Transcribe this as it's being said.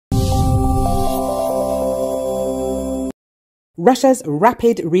Russia's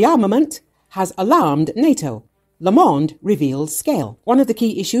rapid rearmament has alarmed NATO. Le Monde reveals scale. One of the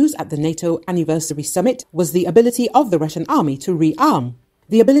key issues at the NATO anniversary summit was the ability of the Russian army to rearm.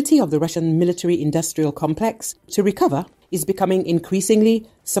 The ability of the Russian military-industrial complex to recover is becoming increasingly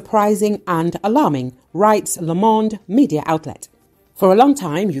surprising and alarming, writes Le Monde media outlet. For a long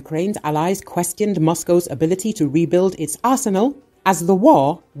time, Ukraine's allies questioned Moscow's ability to rebuild its arsenal as the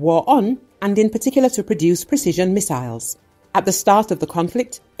war wore on, and in particular to produce precision missiles. At the start of the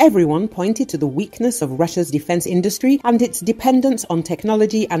conflict, everyone pointed to the weakness of Russia's defense industry and its dependence on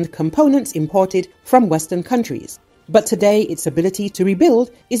technology and components imported from Western countries. But today, its ability to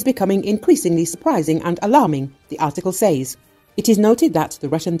rebuild is becoming increasingly surprising and alarming, the article says. It is noted that the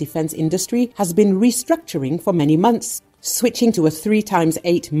Russian defense industry has been restructuring for many months, switching to a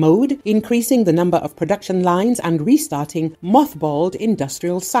 3x8 mode, increasing the number of production lines and restarting mothballed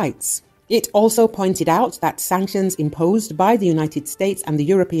industrial sites. It also pointed out that sanctions imposed by the United States and the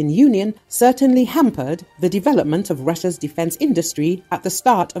European Union certainly hampered the development of Russia's defense industry at the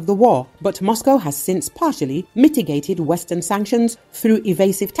start of the war, but Moscow has since partially mitigated Western sanctions through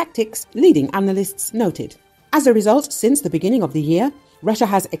evasive tactics, leading analysts noted. As a result, since the beginning of the year, Russia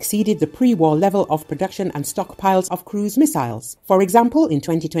has exceeded the pre-war level of production and stockpiles of cruise missiles. For example, in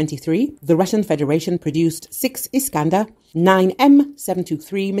 2023, the Russian Federation produced 6 Iskander, 9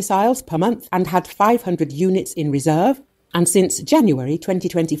 M723 missiles per month and had 500 units in reserve. And since January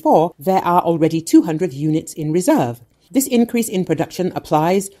 2024, there are already 200 units in reserve. This increase in production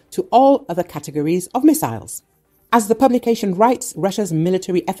applies to all other categories of missiles. As the publication writes, Russia's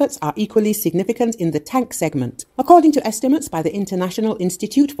military efforts are equally significant in the tank segment. According to estimates by the International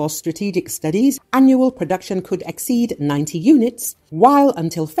Institute for Strategic Studies, annual production could exceed 90 units, while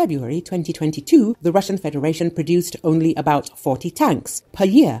until February 2022, the Russian Federation produced only about 40 tanks per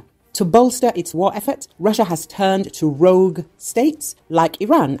year. To bolster its war effort, Russia has turned to rogue states like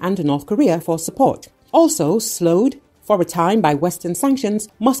Iran and North Korea for support. Also slowed for a time by Western sanctions,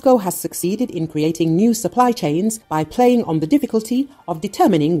 Moscow has succeeded in creating new supply chains by playing on the difficulty of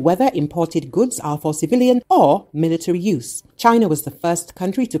determining whether imported goods are for civilian or military use. China was the first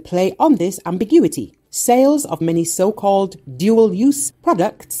country to play on this ambiguity. Sales of many so-called dual-use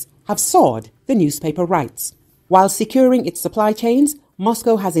products have soared, the newspaper writes. While securing its supply chains,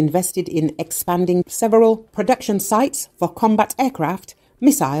 Moscow has invested in expanding several production sites for combat aircraft,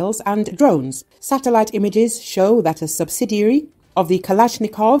 missiles and drones. Satellite images show that a subsidiary of the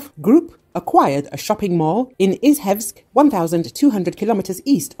Kalashnikov Group acquired a shopping mall in Izhevsk, 1,200 kilometers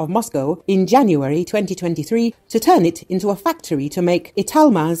east of Moscow, in January 2023 to turn it into a factory to make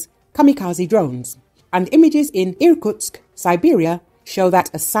Italmaz kamikaze drones. And images in Irkutsk, Siberia, show that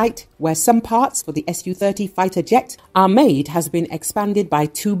a site where some parts for the Su-30 fighter jet are made has been expanded by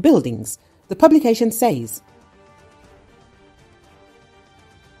 2 buildings, the publication says.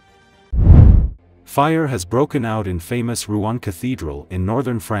 Fire has broken out in famous Rouen Cathedral in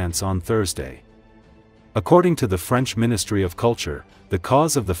northern France on Thursday. According to the French Ministry of Culture, the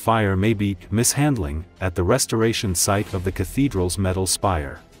cause of the fire may be mishandling at the restoration site of the cathedral's metal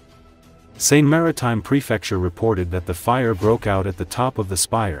spire. Seine-Maritime Prefecture reported that the fire broke out at the top of the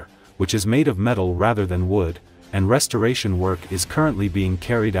spire, which is made of metal rather than wood, and restoration work is currently being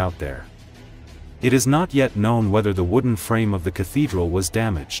carried out there. It is not yet known whether the wooden frame of the cathedral was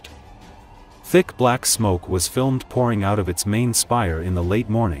damaged. Thick black smoke was filmed pouring out of its main spire in the late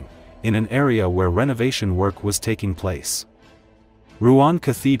morning, in an area where renovation work was taking place. Rouen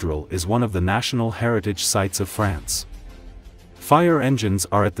Cathedral is one of the National Heritage Sites of France. Fire engines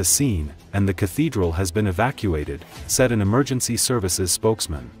are at the scene, and the cathedral has been evacuated, said an emergency services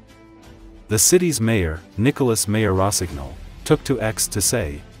spokesman. The city's mayor, Nicolas Meyer-Rossignol, took to X to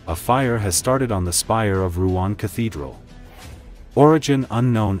say, a fire has started on the spire of Rouen Cathedral. Origin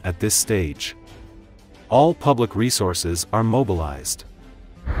unknown at this stage. All public resources are mobilized.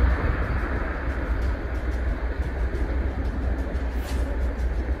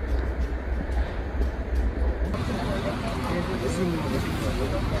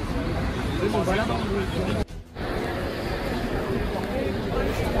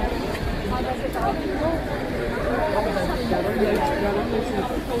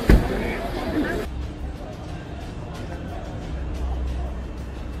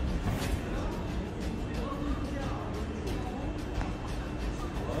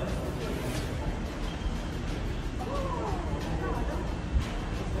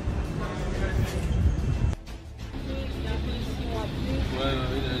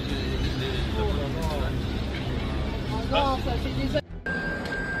 Non, ça fait des